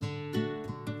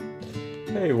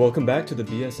Hey, welcome back to the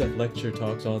BSF Lecture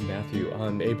Talks on Matthew.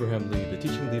 I'm Abraham Lee, the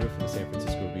teaching leader for the San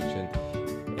Francisco region,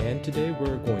 and today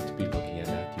we're going to be looking at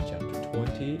Matthew chapter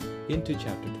 20 into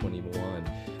chapter 21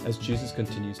 as Jesus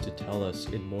continues to tell us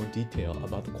in more detail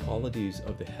about the qualities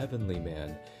of the heavenly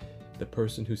man, the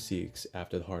person who seeks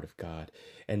after the heart of God,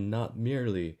 and not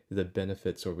merely the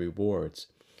benefits or rewards.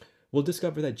 We'll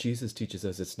discover that Jesus teaches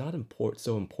us it's not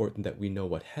so important that we know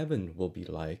what heaven will be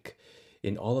like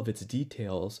in all of its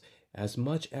details, as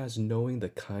much as knowing the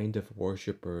kind of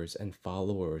worshipers and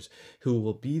followers who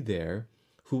will be there,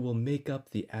 who will make up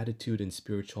the attitude and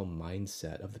spiritual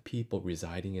mindset of the people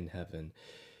residing in heaven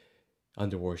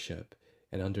under worship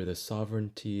and under the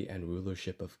sovereignty and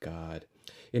rulership of God.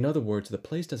 In other words, the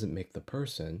place doesn't make the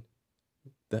person,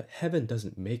 the heaven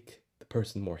doesn't make the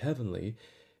person more heavenly.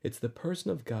 It's the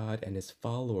person of God and his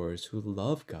followers who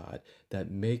love God that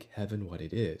make heaven what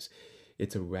it is.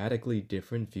 It's a radically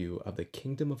different view of the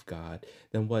kingdom of God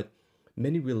than what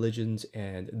many religions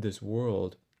and this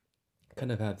world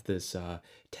kind of have this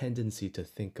tendency to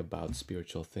think about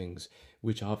spiritual things,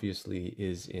 which obviously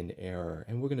is in error.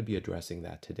 And we're going to be addressing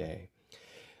that today.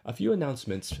 A few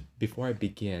announcements before I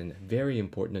begin. Very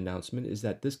important announcement is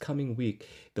that this coming week,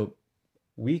 the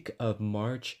week of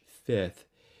March 5th,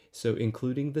 so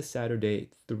including the Saturday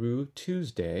through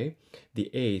Tuesday,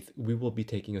 the 8th, we will be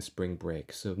taking a spring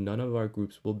break. So none of our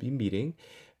groups will be meeting,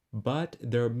 but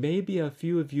there may be a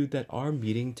few of you that are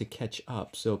meeting to catch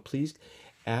up. So please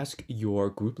ask your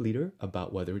group leader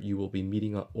about whether you will be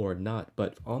meeting or not.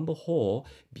 But on the whole,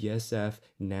 BSF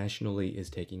nationally is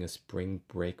taking a spring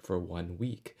break for 1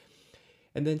 week.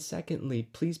 And then secondly,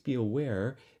 please be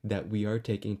aware that we are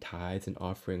taking tithes and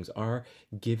offerings. Our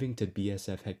giving to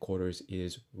BSF headquarters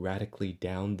is radically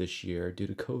down this year due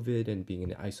to COVID and being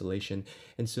in isolation.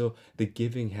 And so the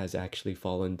giving has actually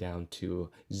fallen down to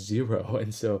zero.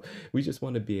 And so we just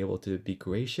want to be able to be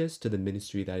gracious to the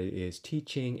ministry that it is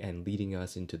teaching and leading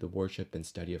us into the worship and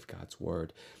study of God's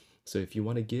word. So if you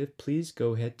want to give, please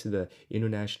go ahead to the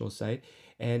international site,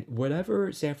 and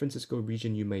whatever San Francisco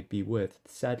region you might be with,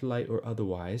 satellite or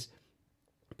otherwise,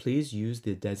 please use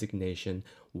the designation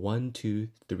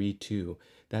 1232.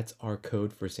 That's our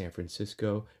code for San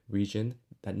Francisco region.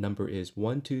 That number is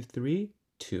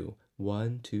 1232.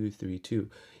 1232.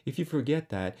 If you forget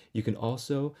that, you can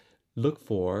also look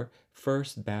for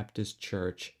First Baptist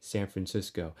Church San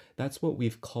Francisco. That's what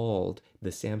we've called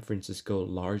the San Francisco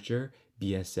larger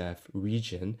BSF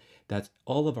region. That's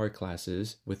all of our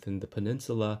classes within the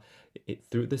peninsula,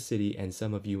 through the city, and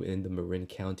some of you in the Marin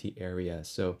County area.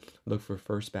 So look for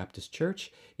First Baptist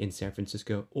Church in San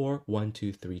Francisco or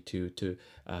 1232 to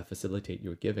facilitate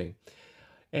your giving.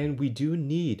 And we do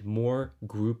need more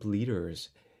group leaders.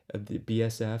 The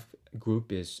BSF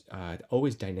group is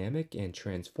always dynamic and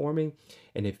transforming.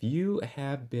 And if you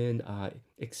have been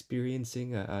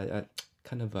experiencing a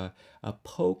kind of a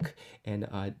poke and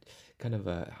kind of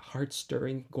a heart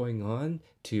stirring going on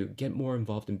to get more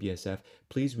involved in BSF,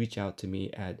 please reach out to me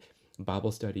at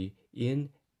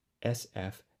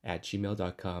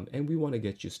BibleStudyInSF@gmail.com, and we want to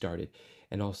get you started.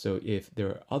 And also, if there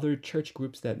are other church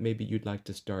groups that maybe you'd like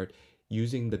to start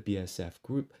using the BSF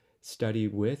group study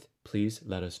with, please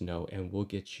let us know and we'll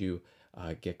get you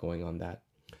get going on that.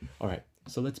 All right,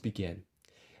 so let's begin.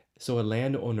 So a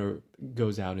landowner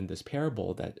goes out in this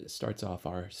parable that starts off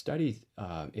our study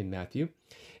in Matthew,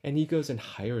 and he goes and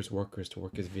hires workers to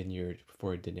work his vineyard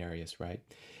for a denarius, right?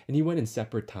 And he went in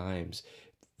separate times,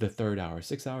 the 3rd hour,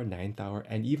 6th hour, 9th hour,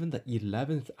 and even the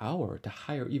 11th hour to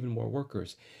hire even more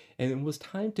workers. And it was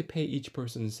time to pay each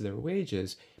person their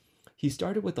wages. He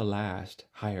started with the last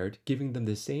hired, giving them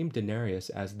the same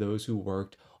denarius as those who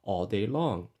worked all day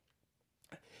long.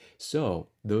 So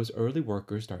those early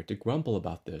workers started to grumble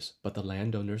about this, but the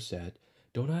landowner said,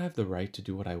 "Don't I have the right to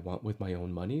do what I want with my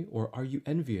own money? Or are you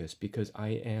envious because I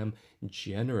am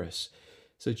generous?"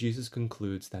 So Jesus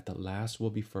concludes that the last will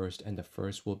be first and the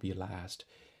first will be last.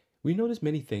 We notice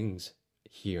many things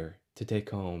here to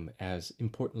take home as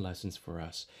important lessons for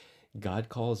us. God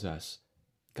calls us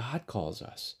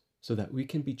so that we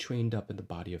can be trained up in the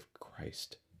body of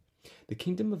Christ. The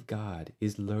kingdom of God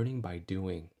is learning by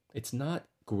doing. It's not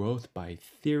growth by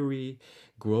theory,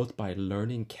 growth by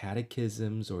learning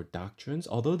catechisms or doctrines,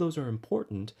 although those are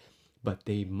important, but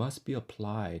they must be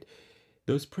applied.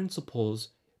 Those principles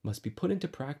must be put into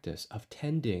practice of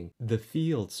tending the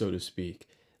field, so to speak,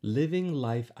 living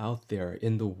life out there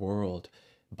in the world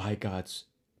by God's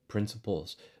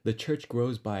principles. The church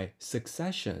grows by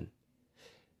succession.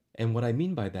 And what I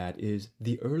mean by that is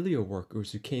the earlier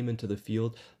workers who came into the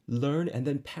field learn and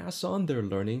then pass on their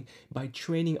learning by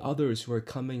training others who are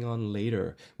coming on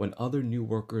later when other new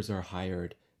workers are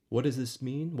hired What does this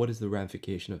mean? What is the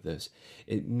ramification of this?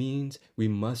 It means we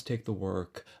must take the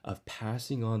work of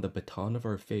passing on the baton of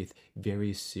our faith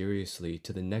very seriously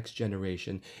to the next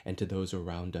generation and to those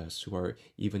around us who are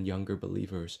even younger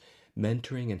believers,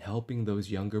 mentoring and helping those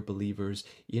younger believers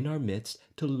in our midst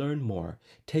to learn more,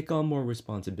 take on more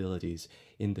responsibilities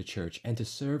in the church, and to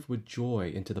serve with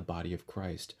joy into the body of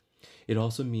Christ. It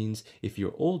also means if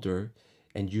you're older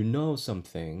and you know some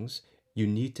things, you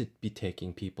need to be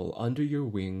taking people under your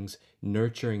wings,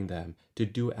 nurturing them to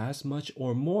do as much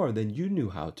or more than you knew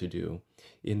how to do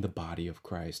in the body of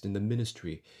Christ, in the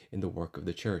ministry, in the work of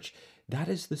the church. That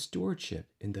is the stewardship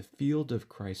in the field of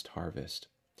Christ harvest.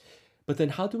 But then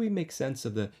how do we make sense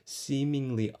of the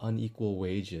seemingly unequal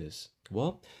wages?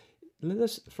 Well, let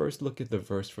us first look at the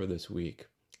verse for this week.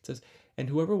 It says, "And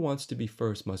whoever wants to be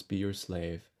first must be your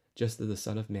slave, just as the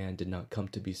Son of Man did not come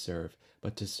to be served,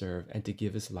 but to serve and to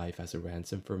give his life as a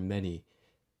ransom for many."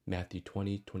 Matthew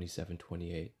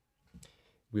 20:27-28.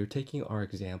 We are taking our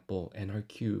example and our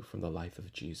cue from the life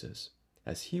of Jesus,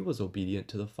 as he was obedient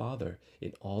to the Father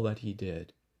in all that he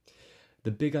did. The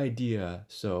big idea,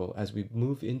 so as we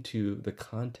move into the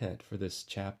content for this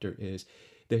chapter, is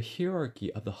the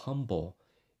hierarchy of the humble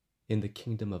in the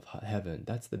kingdom of heaven.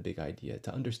 That's the big idea,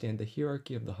 to understand the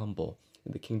hierarchy of the humble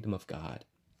in the kingdom of God.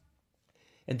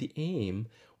 And the aim,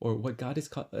 or what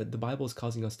the Bible is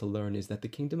causing us to learn, is that the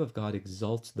kingdom of God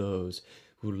exalts those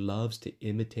who loves to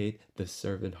imitate the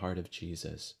servant heart of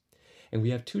Jesus. And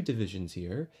we have two divisions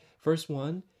here. First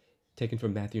one, taken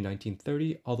from Matthew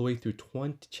 19:30 all the way through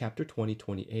chapter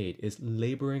 20:28, is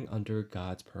laboring under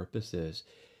God's purposes.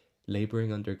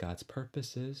 Laboring under God's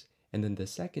purposes. And then the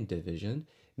second division,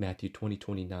 Matthew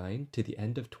 20:29 to the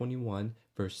end of 21,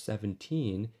 verse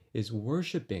 17, is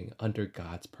worshiping under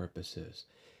God's purposes.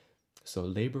 So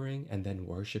laboring and then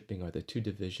worshiping are the two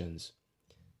divisions.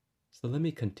 So let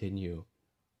me continue.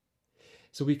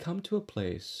 So we come to a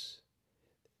place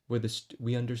where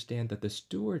we understand that the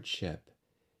stewardship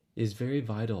is very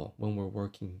vital when we're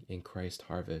working in Christ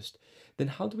harvest. Then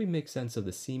how do we make sense of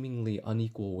the seemingly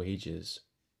unequal wages?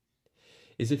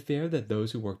 Is it fair that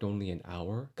those who worked only an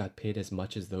hour got paid as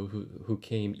much as those who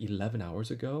came 11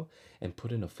 hours ago and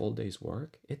put in a full day's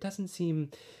work? It doesn't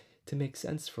seem to make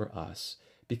sense for us,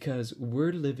 because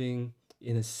we're living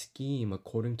in a scheme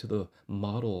according to the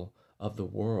model of the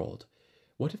world.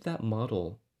 What if that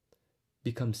model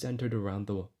becomes centered around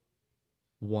the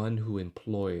one who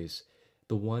employs,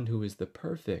 the one who is the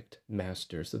perfect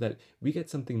master, so that we get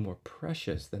something more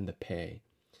precious than the pay?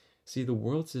 See, the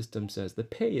world system says the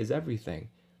pay is everything.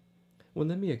 Well,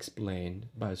 let me explain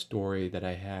by a story that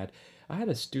I had. I had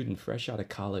a student fresh out of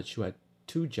college who had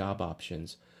two job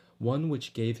options. One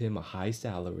which gave him a high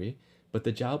salary, but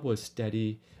the job was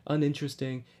steady,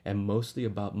 uninteresting, and mostly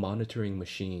about monitoring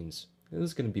machines. It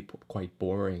was going to be quite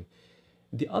boring.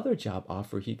 The other job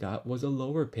offer he got was a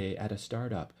lower pay at a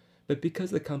startup, but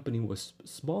because the company was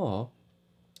small,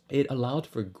 it allowed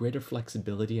for greater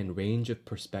flexibility and range of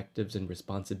perspectives and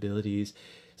responsibilities,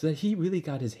 so that he really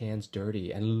got his hands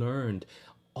dirty and learned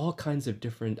all kinds of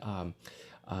different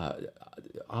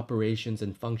operations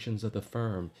and functions of the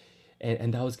firm.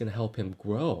 And that was going to help him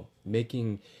grow,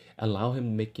 allow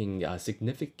him making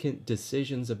significant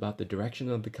decisions about the direction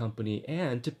of the company,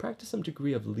 and to practice some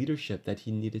degree of leadership that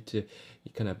he needed to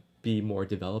kind of be more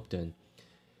developed in.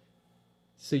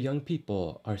 So young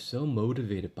people are so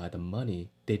motivated by the money,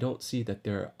 they don't see that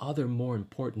there are other more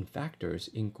important factors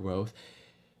in growth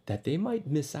that they might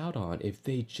miss out on if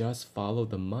they just follow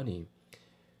the money.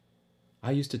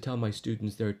 I used to tell my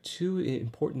students there are two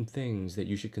important things that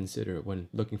you should consider when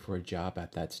looking for a job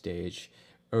at that stage,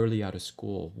 early out of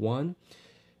school. One,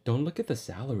 don't look at the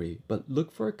salary, but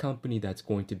look for a company that's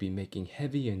going to be making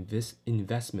heavy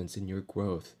investments in your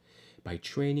growth by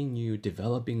training you,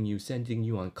 developing you, sending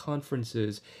you on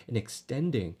conferences, and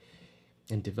extending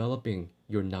and developing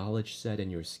your knowledge set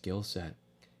and your skill set.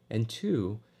 And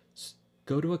two,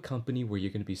 go to a company where you're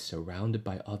going to be surrounded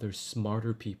by other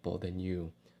smarter people than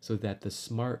you, so that the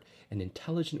smart and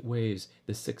intelligent ways,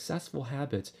 the successful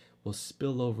habits, will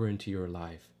spill over into your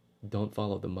life. Don't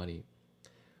follow the money.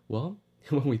 Well,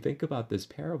 when we think about this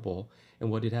parable and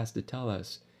what it has to tell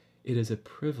us, it is a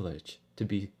privilege to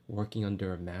be working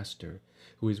under a master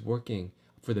who is working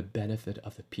for the benefit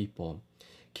of the people.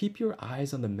 Keep your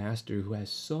eyes on the master who has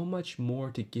so much more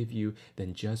to give you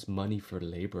than just money for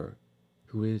labor.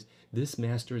 This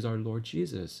master is our Lord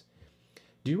Jesus.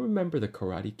 Do you remember the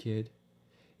Karate Kid?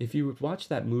 If you watched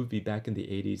that movie back in the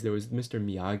 80s, there was Mr.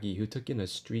 Miyagi who took in a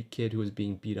street kid who was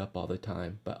being beat up all the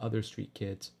time by other street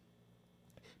kids.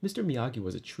 Mr. Miyagi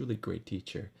was a truly great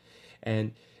teacher,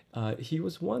 and he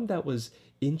was one that was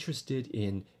interested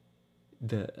in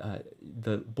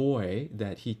the boy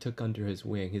that he took under his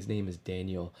wing, his name is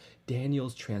Daniel.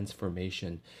 Daniel's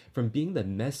transformation from being the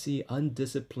messy,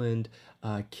 undisciplined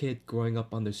kid growing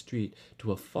up on the street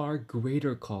to a far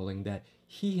greater calling that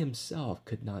he himself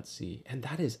could not see. And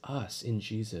that is us in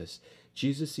Jesus.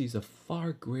 Jesus sees a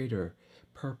far greater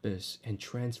purpose and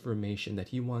transformation that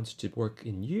he wants to work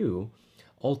in you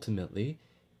ultimately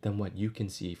than what you can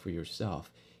see for yourself.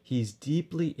 He's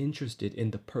deeply interested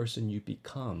in the person you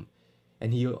become.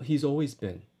 And he's always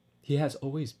been. He has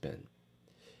always been.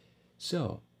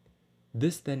 So,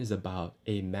 this then is about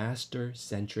a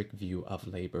master-centric view of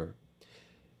labor.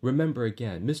 Remember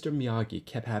again, Mr. Miyagi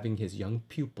kept having his young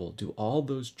pupil do all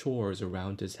those chores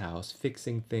around his house,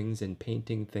 fixing things and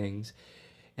painting things.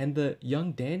 And the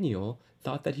young Daniel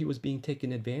thought that he was being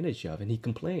taken advantage of, and he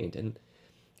complained,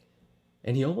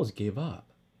 and he almost gave up.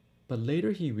 But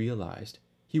later he realized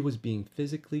he was being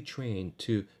physically trained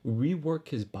to rework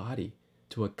his body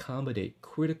to accommodate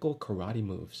critical karate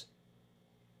moves.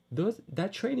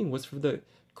 That training was for the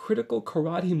critical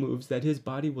karate moves that his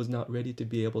body was not ready to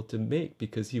be able to make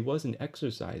because he wasn't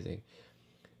exercising.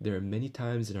 There are many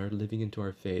times in our living into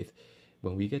our faith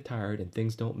when we get tired and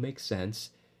things don't make sense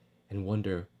and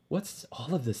wonder, what's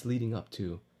all of this leading up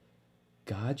to?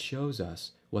 God shows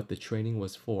us what the training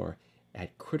was for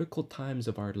at critical times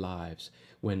of our lives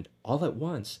when all at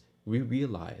once we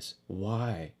realize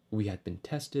why we had been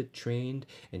tested, trained,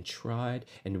 and tried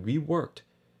and reworked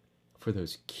for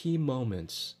those key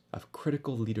moments of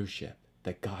critical leadership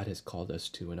that God has called us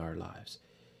to in our lives.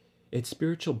 It's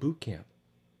spiritual boot camp.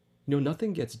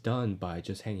 Nothing gets done by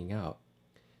just hanging out.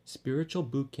 Spiritual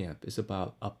boot camp is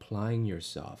about applying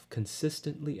yourself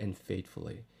consistently and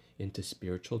faithfully into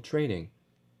spiritual training.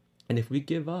 And if we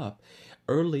give up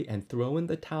early and throw in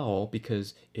the towel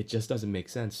because it just doesn't make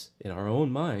sense in our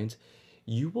own minds,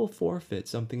 you will forfeit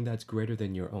something that's greater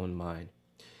than your own mind.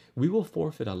 We will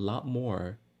forfeit a lot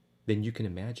more than you can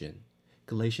imagine.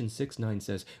 Galatians 6:9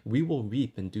 says, "We will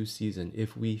reap in due season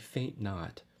if we faint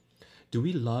not." Do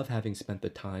we love having spent the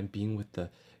time being with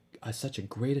such a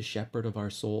great a shepherd of our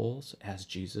souls as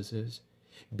Jesus is,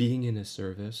 being in his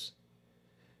service,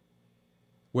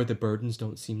 where the burdens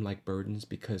don't seem like burdens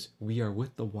because we are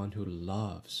with the one who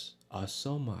loves us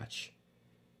so much?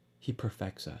 He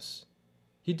perfects us.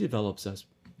 He develops us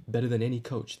better than any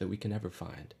coach that we can ever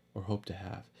find or hope to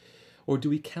have. Or do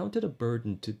we count it a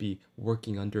burden to be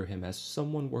working under him as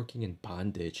someone working in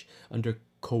bondage, under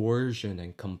coercion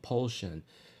and compulsion,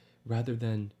 rather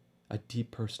than a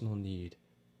deep personal need?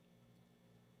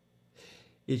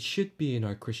 It should be in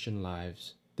our Christian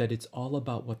lives that it's all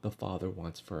about what the Father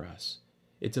wants for us.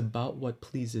 It's about what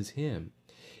pleases him.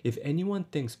 If anyone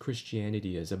thinks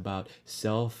Christianity is about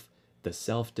the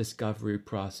self-discovery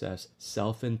process,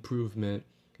 self-improvement,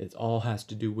 it all has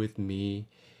to do with me,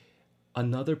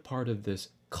 another part of this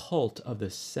cult of the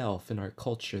self in our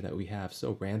culture that we have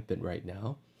so rampant right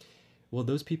now, well,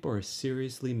 those people are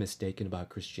seriously mistaken about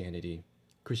Christianity.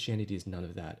 Christianity is none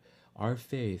of that. Our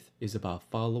faith is about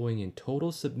following in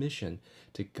total submission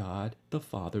to God the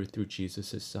Father through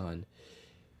Jesus, his Son,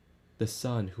 the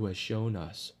Son who has shown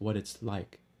us what it's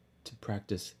like to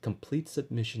practice complete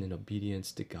submission and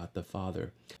obedience to God the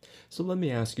Father. So let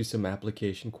me ask you some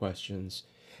application questions.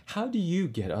 How do you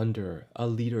get under a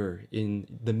leader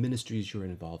in the ministries you're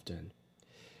involved in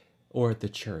or at the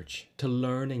church to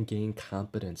learn and gain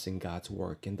competence in God's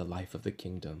work in the life of the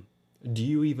kingdom? Do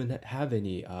you even have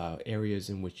any areas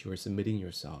in which you are submitting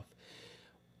yourself?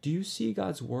 Do you see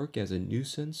God's work as a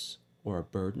nuisance or a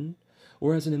burden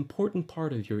or as an important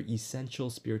part of your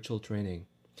essential spiritual training?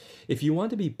 If you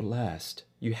want to be blessed,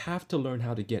 you have to learn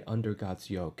how to get under God's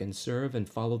yoke and serve and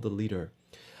follow the leader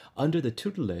under the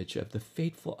tutelage of the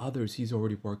faithful others he's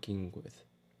already working with.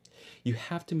 You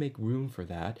have to make room for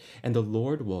that, and the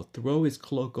Lord will throw his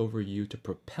cloak over you to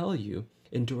propel you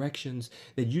in directions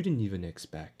that you didn't even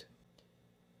expect.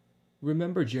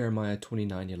 Remember Jeremiah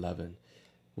 29:11,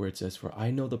 where it says, "For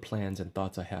I know the plans and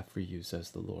thoughts I have for you,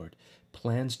 says the Lord,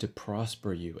 plans to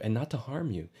prosper you and not to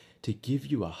harm you, to give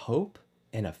you a hope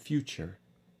and a future."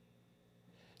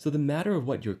 So the matter of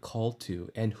what you're called to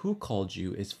and who called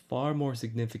you is far more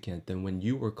significant than when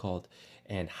you were called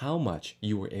and how much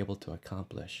you were able to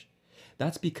accomplish.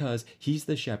 That's because he's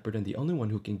the shepherd and the only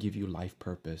one who can give you life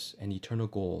purpose and eternal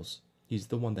goals. He's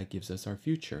the one that gives us our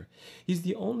future. He's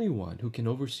the only one who can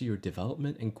oversee your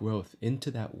development and growth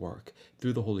into that work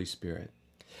through the Holy Spirit.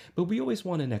 But we always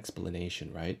want an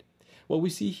explanation, right? What we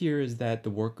see here is that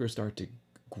the workers start to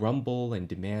grumble and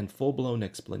demand full-blown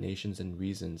explanations and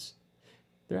reasons.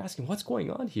 They're asking, what's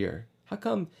going on here? How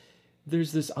come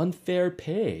there's this unfair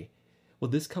pay? Well,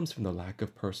 this comes from the lack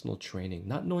of personal training,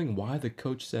 not knowing why the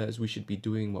coach says we should be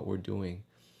doing what we're doing.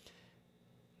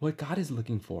 What God is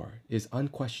looking for is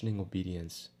unquestioning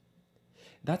obedience.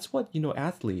 That's what,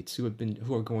 athletes who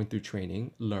are going through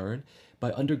training learn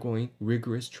by undergoing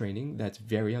rigorous training that's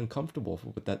very uncomfortable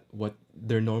for what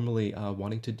they're normally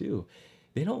wanting to do.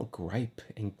 They don't gripe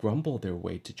and grumble their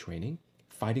way to training,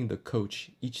 fighting the coach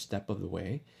each step of the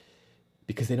way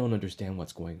because they don't understand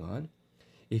what's going on.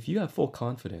 If you have full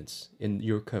confidence in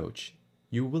your coach,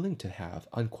 you're willing to have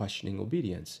unquestioning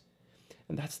obedience.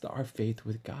 And that's our faith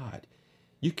with God.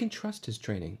 You can trust his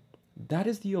training. That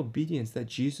is the obedience that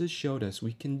Jesus showed us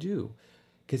we can do,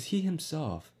 because he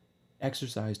himself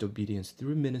exercised obedience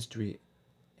through ministry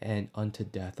and unto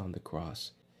death on the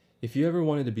cross. If you ever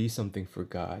wanted to be something for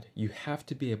God, you have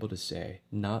to be able to say,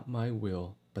 "Not my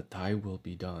will, but thy will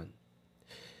be done."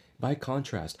 By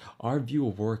contrast, our view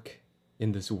of work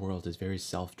in this world is very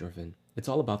self-driven. It's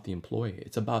all about the employee.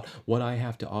 It's about what I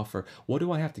have to offer. What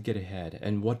do I have to get ahead?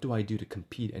 And what do I do to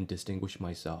compete and distinguish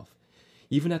myself?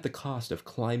 Even at the cost of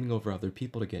climbing over other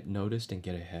people to get noticed and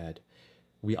get ahead.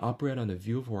 We operate on a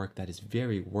view of work that is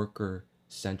very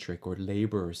worker-centric or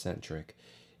laborer-centric.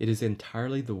 It is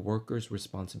entirely the worker's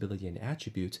responsibility and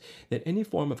attributes that any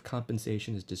form of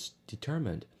compensation is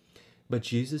determined. But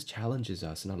Jesus challenges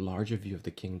us in a larger view of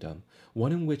the kingdom,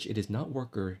 one in which it is not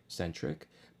worker-centric,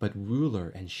 but ruler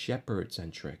and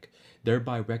shepherd-centric,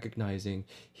 thereby recognizing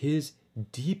his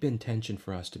deep intention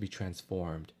for us to be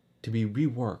transformed, to be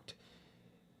reworked,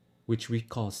 which we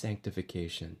call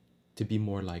sanctification, to be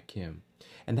more like him.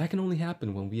 And that can only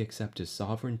happen when we accept his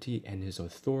sovereignty and his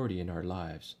authority in our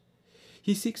lives.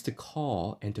 He seeks to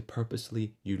call and to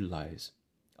purposely utilize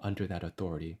under that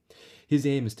authority. His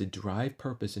aim is to drive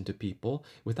purpose into people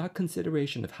without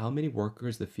consideration of how many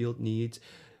workers the field needs,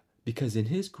 because in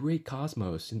his great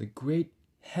cosmos, in the great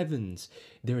heavens,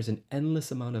 there is an endless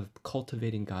amount of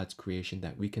cultivating God's creation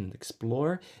that we can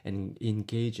explore and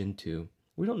engage into.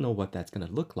 We don't know what that's going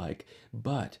to look like,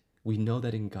 but we know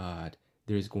that in God,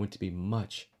 there is going to be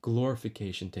much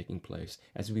glorification taking place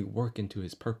as we work into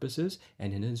his purposes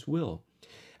and in his will.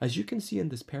 As you can see in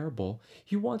this parable,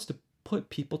 he wants to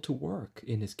put people to work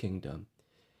in his kingdom.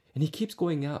 And he keeps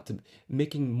going out to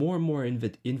making more and more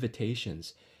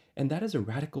invitations. And that is a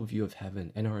radical view of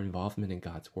heaven and our involvement in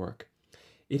God's work.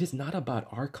 It is not about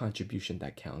our contribution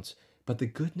that counts, but the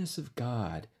goodness of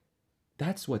God.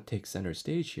 That's what takes center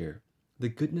stage here. The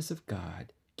goodness of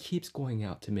God keeps going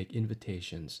out to make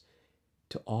invitations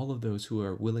to all of those who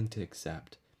are willing to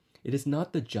accept. It is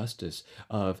not the justice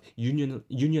of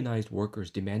unionized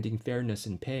workers demanding fairness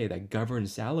in pay that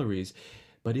governs salaries,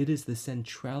 but it is the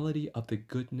centrality of the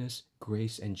goodness,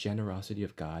 grace, and generosity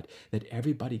of God that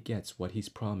everybody gets what he's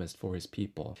promised for his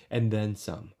people. And then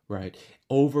some, right?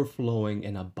 Overflowing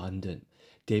and abundant.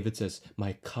 David says,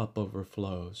 "My cup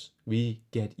overflows." We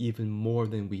get even more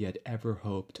than we had ever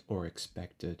hoped or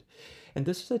expected. And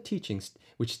this is a teaching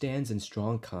which stands in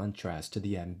strong contrast to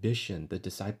the ambition the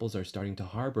disciples are starting to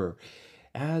harbor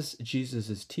as Jesus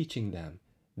is teaching them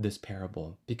this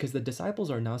parable. Because the disciples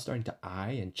are now starting to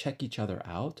eye and check each other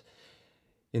out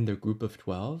in their group of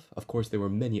 12. Of course, there were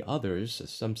many others,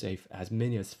 some say as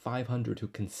many as 500 who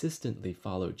consistently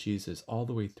followed Jesus all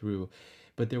the way through.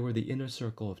 But there were the inner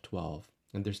circle of 12.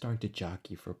 And they're starting to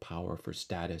jockey for power, for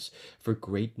status, for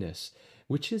greatness,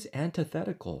 which is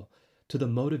antithetical to the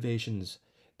motivations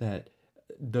that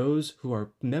those who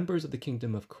are members of the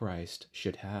kingdom of Christ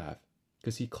should have.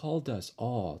 Because he called us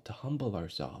all to humble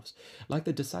ourselves. Like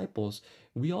the disciples,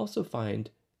 we also find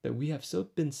that we have so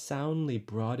been soundly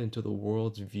brought into the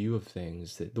world's view of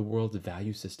things, the world's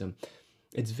value system.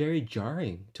 It's very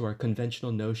jarring to our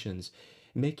conventional notions,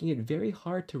 making it very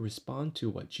hard to respond to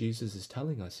what Jesus is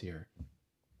telling us here.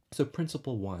 So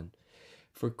principle 1,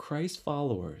 for Christ's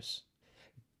followers,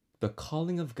 the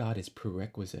calling of God is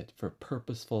prerequisite for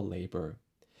purposeful labor.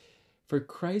 For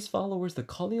Christ's followers, the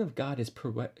calling of God is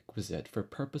prerequisite for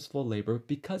purposeful labor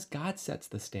because God sets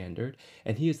the standard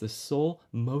and he is the sole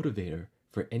motivator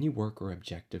for any work or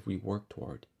objective we work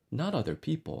toward, not other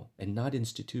people and not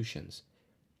institutions.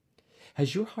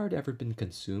 Has your heart ever been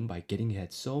consumed by getting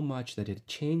ahead so much that it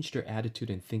changed your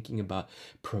attitude in thinking about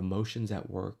promotions at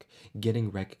work, getting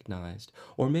recognized,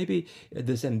 or maybe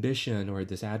this ambition or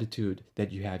this attitude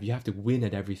that you have to win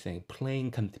at everything,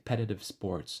 playing competitive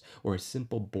sports, or a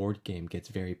simple board game gets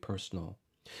very personal,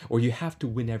 or you have to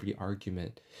win every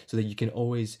argument so that you can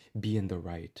always be in the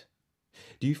right?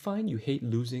 Do you find you hate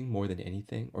losing more than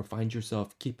anything, or find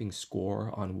yourself keeping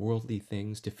score on worldly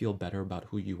things to feel better about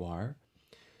who you are?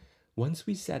 Once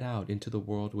we set out into the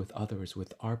world with others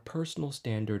with our personal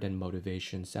standard and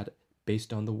motivation set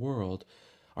based on the world,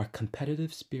 our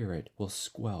competitive spirit will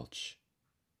squelch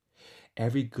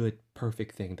every good,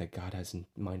 perfect thing that God has in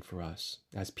mind for us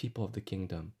as people of the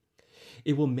kingdom.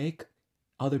 It will make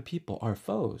other people our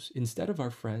foes instead of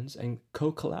our friends and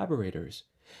co-collaborators.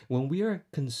 When we are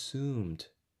consumed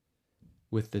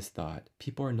with this thought,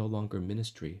 people are no longer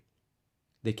ministry.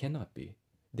 They cannot be.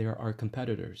 They are our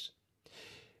competitors.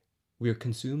 We are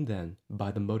consumed then by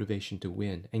the motivation to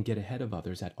win and get ahead of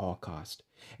others at all cost.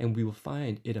 And we will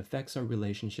find it affects our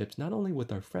relationships not only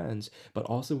with our friends, but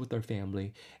also with our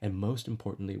family, and most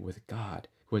importantly with God,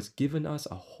 who has given us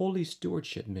a holy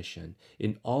stewardship mission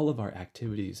in all of our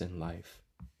activities in life.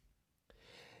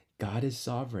 God is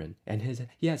sovereign, and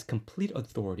he has complete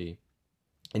authority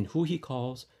in who he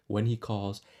calls, when he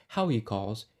calls, how he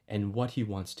calls, and what he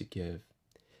wants to give.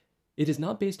 It is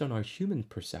not based on our human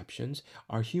perceptions,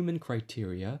 our human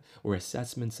criteria, or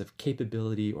assessments of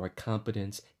capability or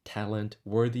competence, talent,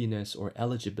 worthiness, or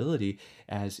eligibility,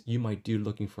 as you might do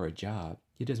looking for a job.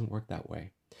 It doesn't work that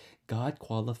way. God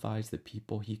qualifies the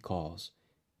people he calls.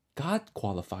 God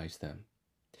qualifies them.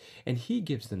 And he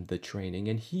gives them the training,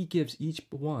 and he gives each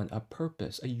one a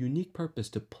purpose, a unique purpose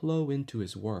to plow into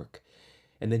his work.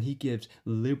 And then he gives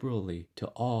liberally to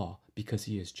all because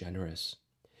he is generous.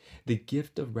 The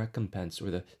gift of recompense,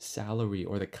 or the salary,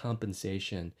 or the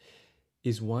compensation,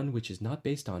 is one which is not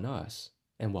based on us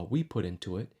and what we put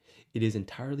into it. It is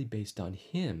entirely based on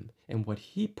him and what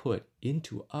he put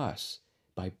into us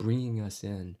by bringing us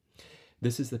in.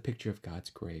 This is the picture of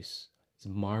God's grace. It's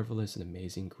marvelous and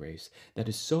amazing grace that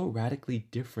is so radically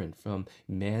different from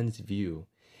man's view,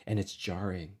 and it's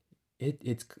jarring.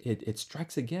 It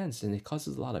strikes against, and it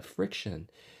causes a lot of friction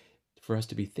for us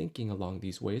to be thinking along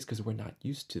these ways because we're not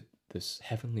used to this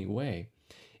heavenly way.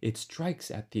 It strikes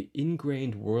at the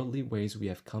ingrained worldly ways we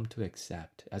have come to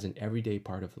accept as an everyday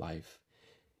part of life.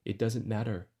 It doesn't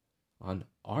matter on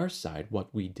our side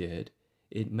what we did.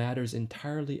 It matters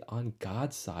entirely on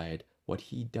God's side what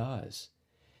he does.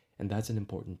 And that's an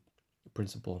important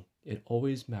principle. It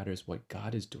always matters what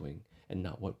God is doing and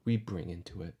not what we bring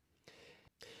into it.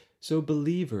 So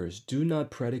believers do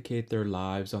not predicate their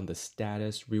lives on the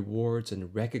status, rewards,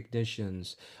 and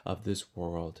recognitions of this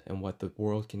world and what the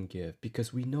world can give,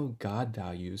 because we know God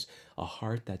values a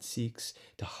heart that seeks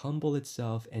to humble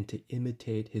itself and to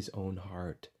imitate his own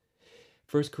heart.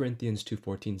 1 Corinthians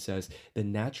 2:14 says, "The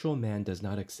natural man does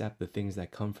not accept the things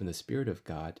that come from the Spirit of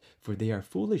God, for they are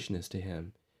foolishness to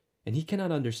him, and he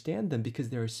cannot understand them because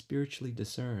they are spiritually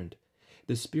discerned.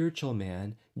 The spiritual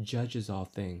man judges all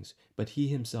things, but he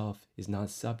himself is not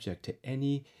subject to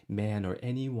any man or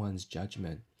anyone's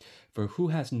judgment. For who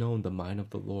has known the mind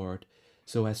of the Lord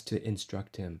so as to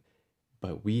instruct him?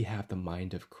 But we have the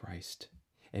mind of Christ."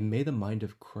 And may the mind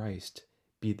of Christ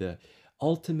be the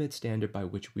ultimate standard by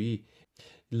which we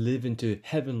live into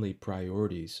heavenly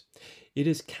priorities. It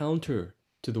is counter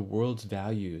to the world's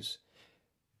values,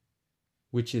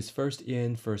 which is first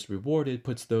in, first rewarded,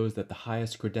 puts those that the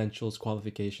highest credentials,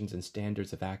 qualifications, and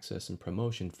standards of access and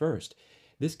promotion first.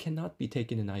 This cannot be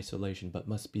taken in isolation, but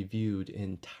must be viewed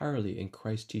entirely in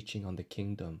Christ's teaching on the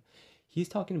kingdom. He's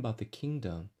talking about the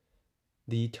kingdom,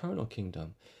 the eternal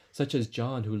kingdom, such as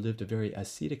John, who lived a very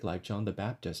ascetic life, John the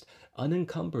Baptist,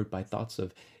 unencumbered by thoughts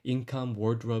of income,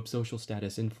 wardrobe, social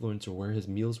status, influence, or where his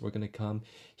meals were going to come.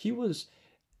 He was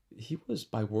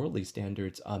by worldly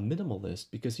standards a minimalist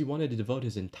because he wanted to devote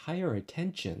his entire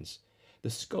attentions, the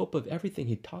scope of everything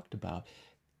he talked about,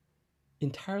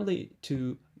 entirely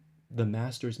to the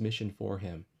master's mission for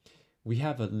him. We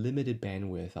have a limited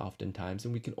bandwidth oftentimes,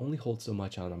 and we can only hold so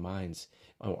much on our minds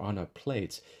or on our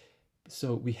plates.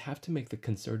 So we have to make the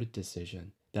concerted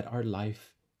decision that our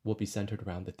life will be centered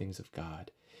around the things of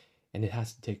God, and it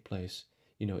has to take place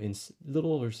in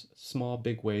little or small,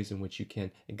 big ways in which you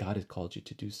can, and God has called you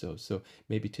to do so. So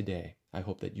maybe today, I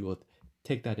hope that you will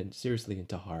take that seriously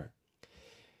into heart.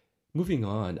 Moving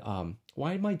on,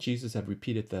 why might Jesus have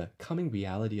repeated the coming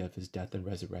reality of his death and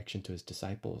resurrection to his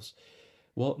disciples?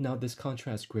 Well, now this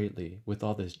contrasts greatly with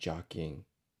all this jockeying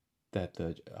that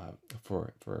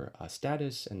for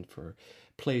status and for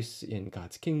place in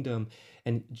God's kingdom.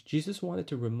 And Jesus wanted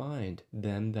to remind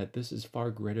them that this is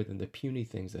far greater than the puny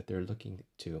things that they're looking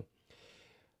to.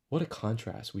 What a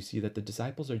contrast. We see that the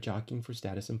disciples are jockeying for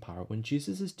status and power when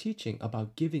Jesus is teaching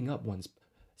about giving up one's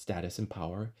status and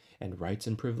power and rights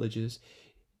and privileges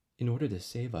in order to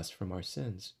save us from our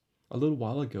sins. A little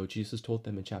while ago, Jesus told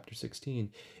them in chapter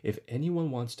 16, "If anyone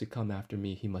wants to come after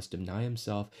me, he must deny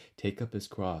himself, take up his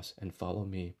cross, and follow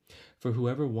me. For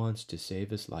whoever wants to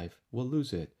save his life will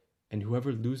lose it, and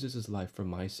whoever loses his life for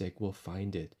my sake will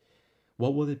find it.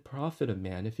 What will it profit a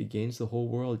man if he gains the whole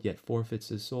world yet forfeits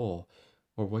his soul?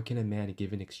 Or what can a man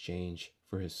give in exchange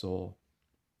for his soul.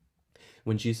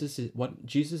 What Jesus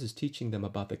is teaching them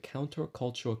about the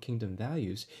countercultural kingdom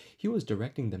values, he was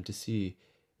directing them to see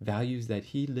values that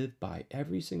he lived by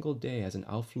every single day as an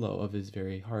outflow of his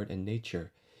very heart and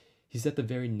nature. He said the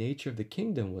very nature of the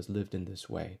kingdom was lived in this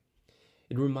way.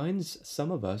 It reminds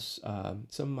some of us,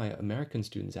 some of my American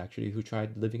students actually, who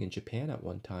tried living in Japan at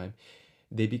one time.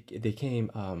 They came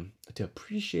to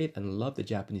appreciate and love the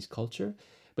Japanese culture,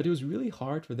 but it was really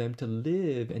hard for them to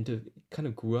live and to kind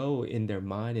of grow in their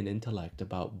mind and intellect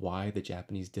about why the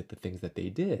Japanese did the things that they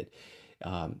did.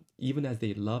 Even as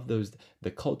they love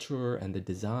the culture and the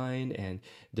design and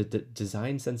the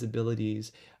design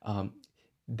sensibilities,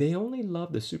 they only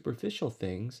love the superficial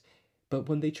things. But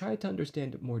when they tried to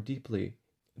understand it more deeply,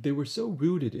 they were so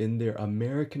rooted in their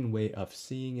American way of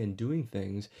seeing and doing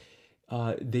things,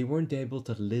 they weren't able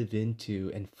to live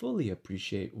into and fully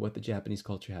appreciate what the Japanese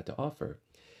culture had to offer.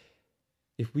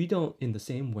 If we don't, in the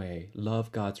same way,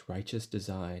 love God's righteous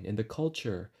design and the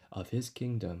culture of his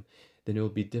kingdom, then it will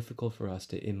be difficult for us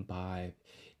to imbibe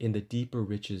in the deeper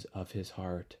riches of his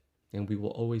heart, and we will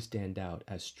always stand out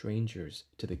as strangers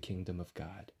to the kingdom of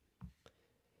God.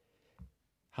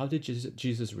 How did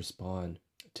Jesus respond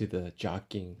to the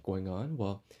jockeying going on?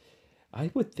 Well, I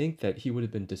would think that he would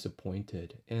have been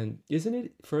disappointed. And isn't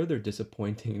it further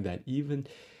disappointing that even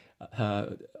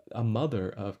a mother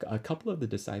of a couple of the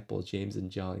disciples, James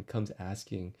and John, comes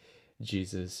asking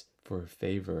Jesus for a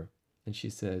favor? And she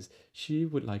says she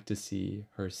would like to see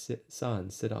her son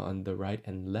sit on the right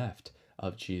and left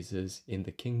of Jesus in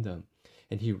the kingdom.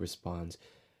 And he responds,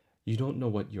 "You don't know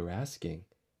what you're asking.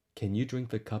 Can you drink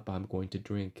the cup I'm going to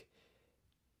drink?"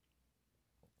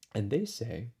 And they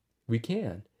say, "We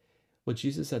can." Well,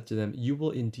 Jesus said to them, "You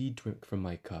will indeed drink from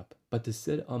my cup, but to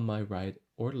sit on my right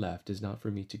or left is not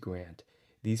for me to grant.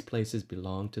 These places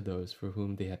belong to those for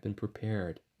whom they have been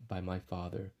prepared by my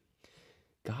Father."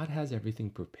 God has everything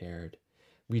prepared.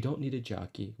 We don't need a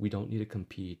jockey. We don't need to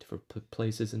compete for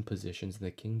places and positions in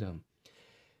the kingdom.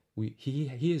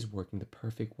 He is working the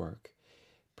perfect work,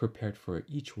 prepared for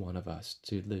each one of us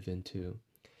to live into.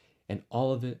 And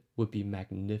all of it would be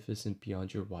magnificent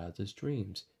beyond your wildest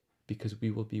dreams, because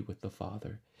we will be with the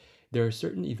Father. There are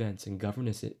certain events and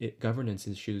governance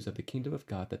issues of the kingdom of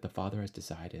God that the Father has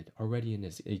decided already in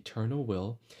his eternal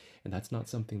will, and that's not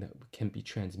something that can be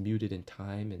transmuted in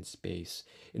time and space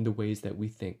in the ways that we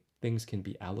think things can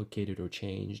be allocated or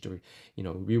changed or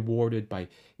rewarded by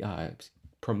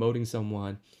promoting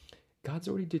someone. God's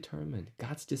already determined.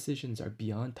 God's decisions are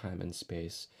beyond time and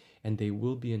space, and they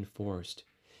will be enforced.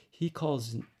 He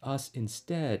calls us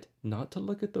instead not to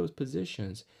look at those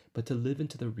positions, but to live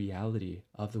into the reality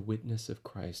of the witness of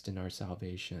Christ in our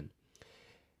salvation,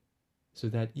 so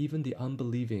that even the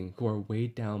unbelieving who are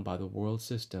weighed down by the world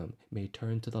system may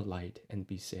turn to the light and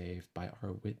be saved by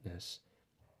our witness.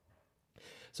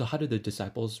 So how did the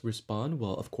disciples respond?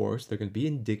 Well, of course, they're going to be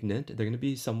indignant. They're going to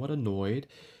be somewhat annoyed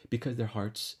because their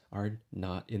hearts are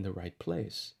not in the right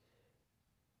place.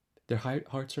 Their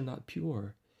hearts are not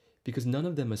pure because none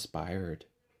of them aspired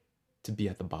to be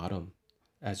at the bottom,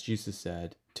 as Jesus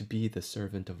said, to be the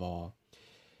servant of all.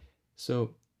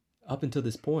 So up until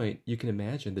this point, you can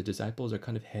imagine the disciples are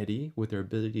kind of heady with their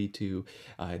ability to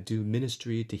do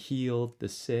ministry, to heal the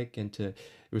sick, and to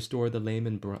restore the lame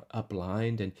and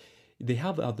blind. And they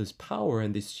have all this power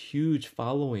and this huge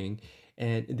following,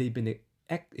 and they've been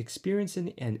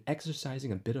experiencing and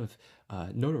exercising a bit of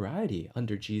notoriety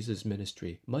under Jesus'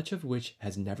 ministry, much of which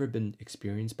has never been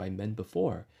experienced by men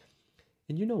before.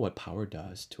 And you know what power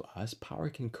does to us. Power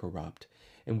can corrupt,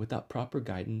 and without proper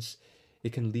guidance,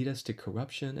 it can lead us to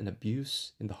corruption and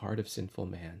abuse in the heart of sinful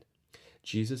man.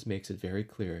 Jesus makes it very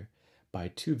clear by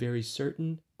two very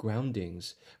certain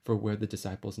groundings for where the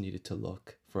disciples needed to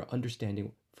look for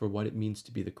understanding for what it means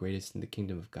to be the greatest in the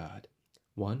kingdom of God.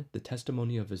 One, the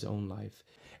testimony of his own life.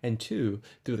 And two,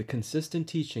 through the consistent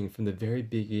teaching from the very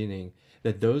beginning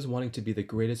that those wanting to be the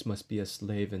greatest must be a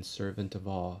slave and servant of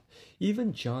all.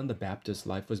 Even John the Baptist's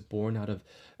life was born out of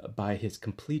by his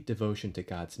complete devotion to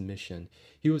God's mission.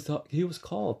 He was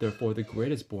called, therefore, the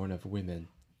greatest born of women.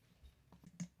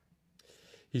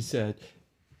 He said,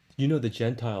 the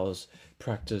Gentiles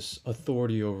practice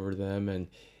authority over them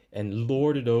and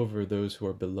lord it over those who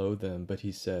are below them. But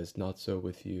he says, not so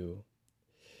with you.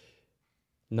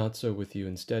 Not so with you.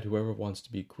 Instead, whoever wants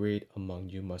to be great among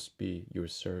you must be your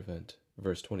servant.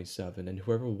 Verse 27, and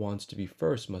whoever wants to be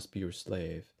first must be your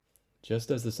slave. Just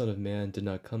as the Son of Man did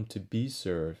not come to be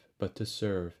served, but to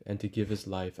serve, and to give his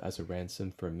life as a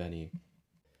ransom for many.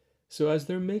 So as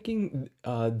they're making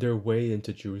their way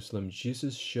into Jerusalem,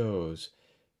 Jesus shows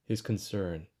his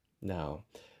concern. Now,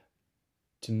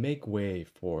 to make way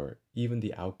for even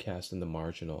the outcast and the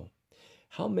marginal.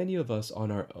 How many of us on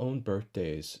our own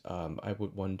birthdays, I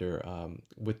would wonder,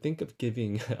 would think of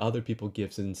giving other people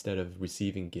gifts instead of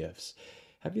receiving gifts?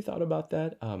 Have you thought about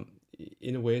that?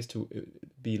 In a way, is to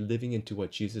be living into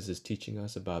what Jesus is teaching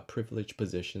us about privileged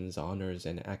positions, honors,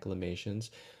 and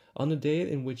acclamations on a day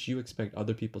in which you expect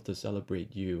other people to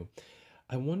celebrate you.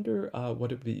 I wonder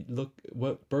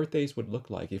what birthdays would look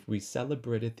like if we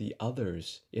celebrated the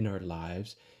others in our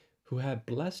lives who have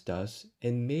blessed us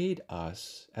and made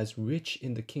us as rich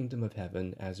in the kingdom of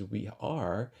heaven as we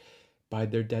are by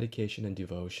their dedication and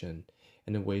devotion,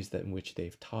 and the ways that in which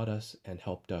they've taught us and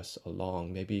helped us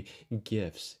along. Maybe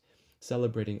gifts,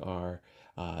 celebrating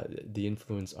the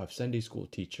influence of Sunday school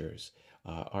teachers,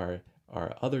 our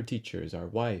other teachers, our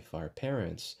wife, our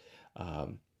parents.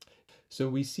 So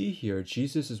we see here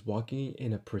Jesus is walking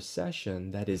in a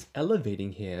procession that is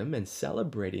elevating him and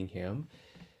celebrating him,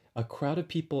 a crowd of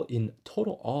people in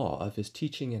total awe of his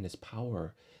teaching and his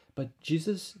power. But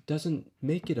Jesus doesn't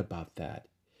make it about that.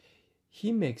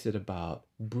 He makes it about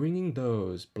bringing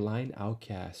those blind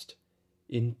outcasts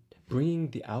in, bringing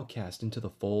the outcast into the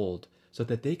fold so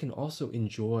that they can also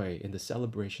enjoy in the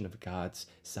celebration of God's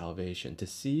salvation, to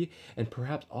see and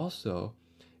perhaps also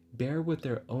bear with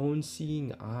their own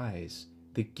seeing eyes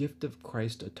the gift of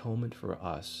Christ's atonement for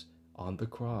us on the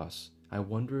cross. I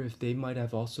wonder if they might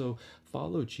have also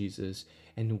followed Jesus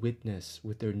and witnessed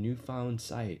with their newfound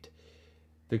sight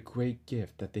the great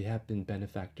gift that they have been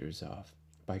benefactors of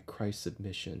by Christ's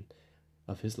submission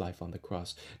of his life on the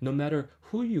cross. No matter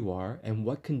who you are and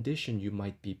what condition you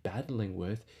might be battling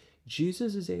with,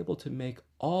 Jesus is able to make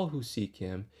all who seek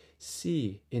him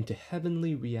see into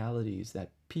heavenly realities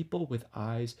that people with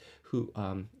eyes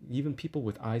even people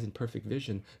with eyes and perfect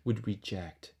vision would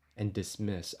reject and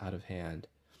dismiss out of hand.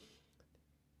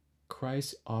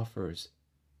 Christ offers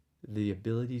the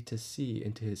ability to see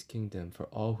into his kingdom for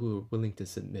all who are willing to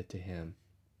submit to him.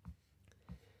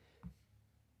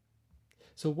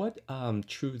 So what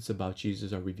truths about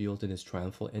Jesus are revealed in his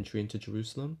triumphal entry into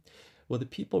Jerusalem? Well, the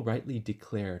people rightly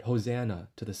declared, Hosanna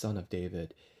to the Son of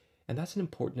David. And that's an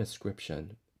important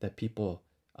inscription that people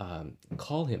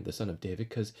call him the Son of David,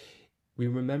 because we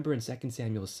remember in 2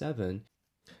 Samuel 7,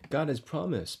 God has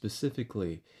promised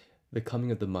specifically the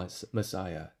coming of the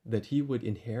Messiah, that he would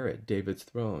inherit David's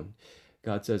throne.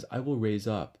 God says, I will raise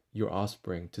up your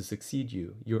offspring to succeed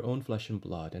you, your own flesh and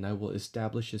blood, and I will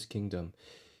establish his kingdom.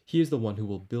 He is the one who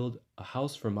will build a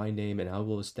house for my name, and I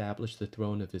will establish the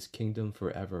throne of his kingdom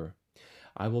forever.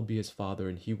 I will be his father,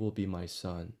 and he will be my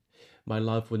son. My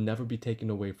love will never be taken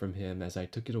away from him, as I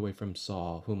took it away from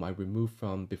Saul, whom I removed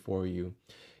from before you.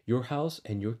 Your house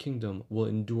and your kingdom will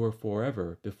endure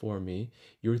forever before me.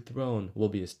 Your throne will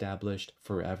be established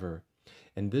forever.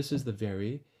 And this is the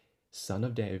very Son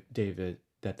of David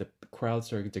that the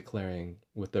crowds are declaring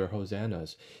with their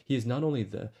hosannas. He is not only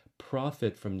the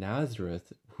prophet from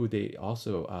Nazareth, who they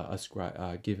also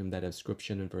give him that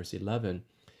inscription in verse 11,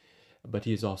 but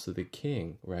he is also the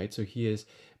king, right? So he is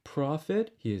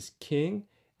prophet, he is king,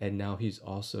 and now he's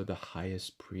also the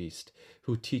highest priest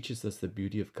who teaches us the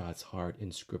beauty of God's heart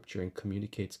in Scripture and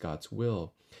communicates God's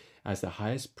will. As the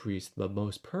highest priest, the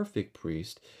most perfect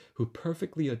priest, who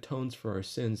perfectly atones for our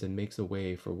sins and makes a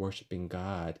way for worshiping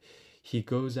God, he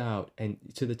goes out and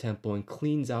to the temple and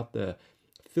cleans out the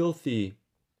filthy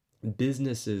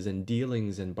businesses and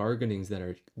dealings and bargainings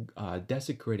that are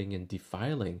desecrating and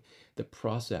defiling the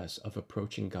process of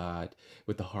approaching God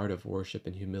with the heart of worship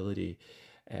and humility.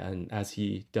 And as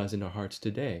he does in our hearts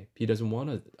today, he doesn't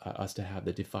want us to have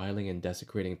the defiling and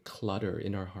desecrating clutter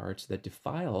in our hearts that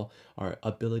defile our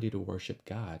ability to worship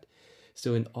God.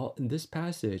 So in this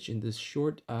passage, in this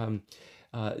short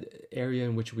area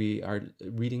in which we are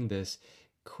reading this,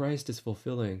 Christ is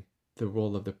fulfilling the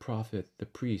role of the prophet, the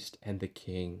priest, and the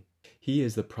king. He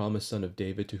is the promised son of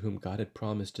David, to whom God had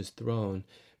promised his throne,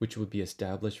 which would be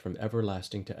established from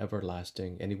everlasting to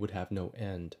everlasting, and it would have no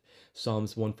end.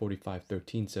 Psalms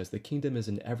 145:13 says, the kingdom is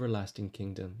an everlasting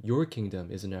kingdom. Your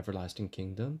kingdom is an everlasting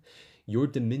kingdom. Your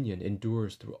dominion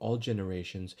endures through all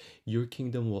generations. Your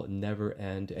kingdom will never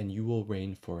end, and you will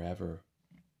reign forever.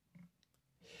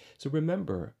 So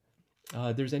remember,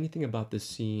 there's anything about this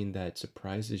scene that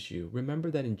surprises you,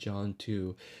 remember that in John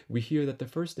 2, we hear that the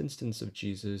first instance of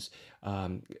Jesus,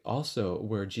 also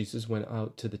where Jesus went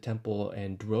out to the temple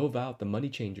and drove out the money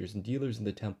changers and dealers in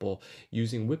the temple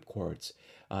using whipcords.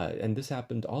 And this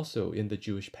happened also in the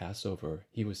Jewish Passover.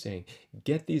 He was saying,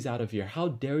 get these out of here. How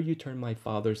dare you turn my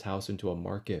Father's house into a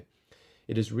market?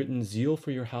 It is written, zeal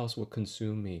for your house will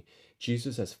consume me.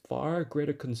 Jesus has far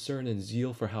greater concern and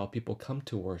zeal for how people come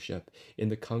to worship in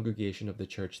the congregation of the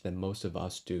church than most of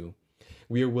us do.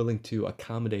 We are willing to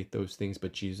accommodate those things,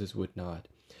 but Jesus would not.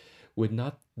 Would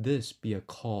not this be a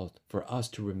call for us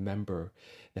to remember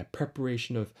that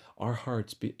preparation of our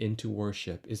hearts into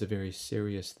worship is a very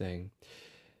serious thing?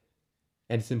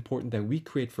 And it's important that we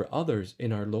create for others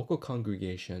in our local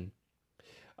congregation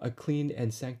a clean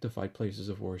and sanctified places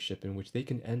of worship in which they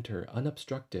can enter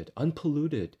unobstructed,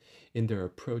 unpolluted in their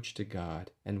approach to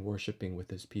God and worshiping with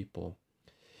his people.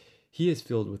 He is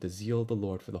filled with the zeal of the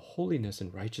Lord for the holiness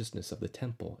and righteousness of the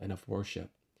temple and of worship.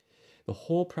 The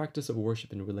whole practice of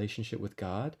worship in relationship with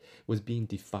God was being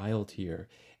defiled here,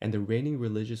 and the reigning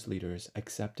religious leaders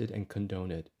accepted and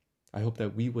condoned it. I hope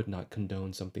that we would not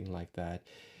condone something like that,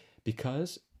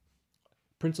 because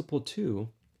principle 2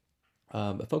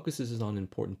 focuses on an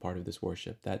important part of this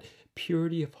worship, that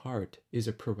purity of heart is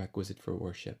a prerequisite for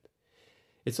worship.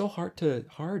 It's so hard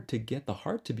to get the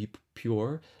heart to be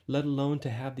pure, let alone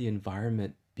to have the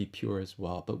environment be pure as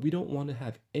well. But we don't want to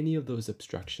have any of those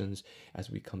obstructions as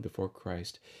we come before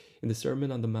Christ. In the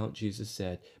Sermon on the Mount, Jesus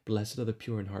said, "Blessed are the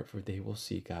pure in heart, for they will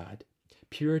see God."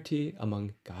 Purity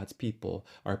among God's people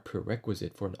are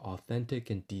prerequisite for an authentic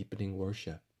and deepening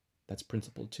worship. That's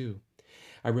principle 2.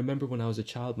 I remember when I was a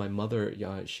child, my mother,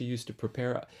 she used to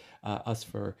prepare us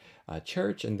for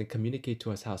church and then communicate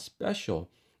to us how special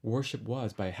worship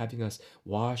was by having us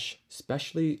wash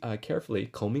especially carefully,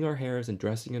 combing our hairs and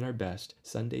dressing in our best,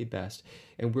 Sunday best.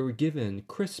 And we were given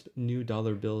crisp new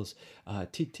dollar bills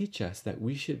to teach us that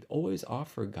we should always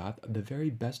offer God the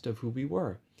very best of who we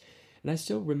were. And I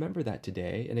still remember that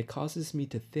today, and it causes me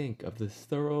to think of the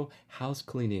thorough house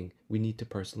cleaning we need to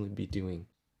personally be doing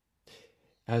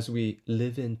as we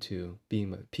live into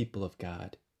being a people of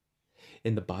God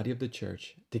in the body of the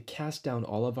church, to cast down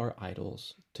all of our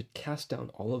idols, to cast down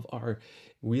all of our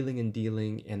wheeling and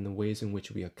dealing and the ways in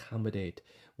which we accommodate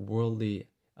worldly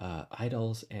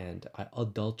idols and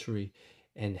adultery,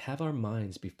 and have our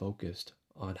minds be focused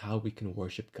on how we can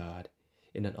worship God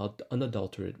in an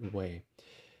unadulterated way,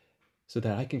 so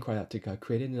that I can cry out to God,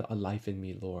 create a life in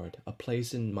me, Lord, a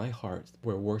place in my heart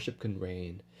where worship can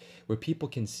reign, where people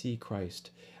can see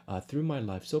Christ through my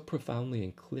life so profoundly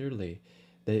and clearly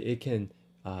that it can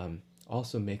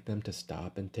also make them to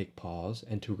stop and take pause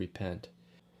and to repent.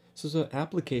 So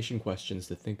application questions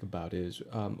to think about is,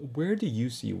 where do you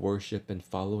see worship and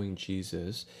following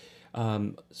Jesus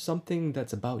something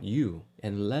that's about you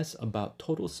and less about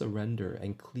total surrender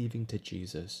and cleaving to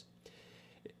Jesus?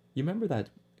 You remember that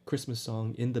Christmas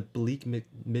song, "In the bleak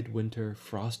midwinter,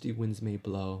 frosty winds may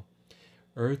blow.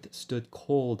 Earth stood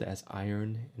cold as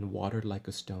iron and water like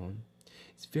a stone."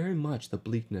 It's very much the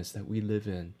bleakness that we live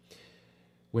in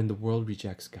when the world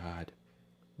rejects God.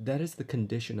 That is the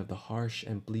condition of the harsh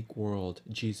and bleak world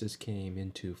Jesus came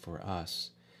into for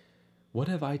us. What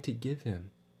have I to give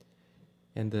him?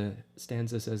 And the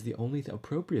stanza says the only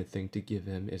appropriate thing to give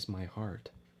him is my heart.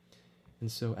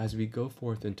 And so as we go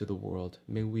forth into the world,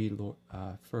 may we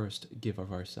first give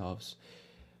of ourselves.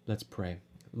 Let's pray.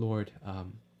 Lord,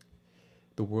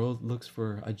 the world looks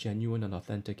for a genuine and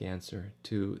authentic answer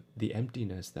to the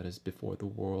emptiness that is before the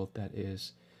world, that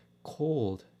is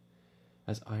cold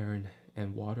as iron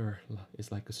and water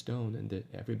is like a stone, and that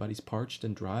everybody's parched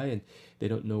and dry and they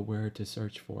don't know where to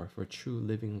search for true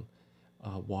living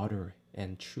water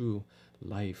and true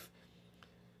life.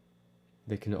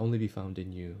 They can only be found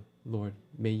in you. Lord,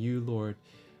 may you, Lord,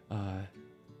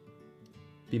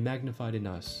 be magnified in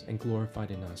us and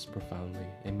glorified in us profoundly,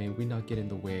 and may we not get in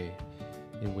the way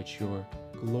in which your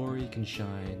glory can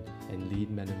shine and lead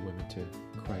men and women to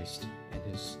Christ and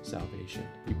his salvation.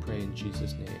 We pray in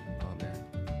Jesus' name.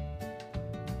 Amen.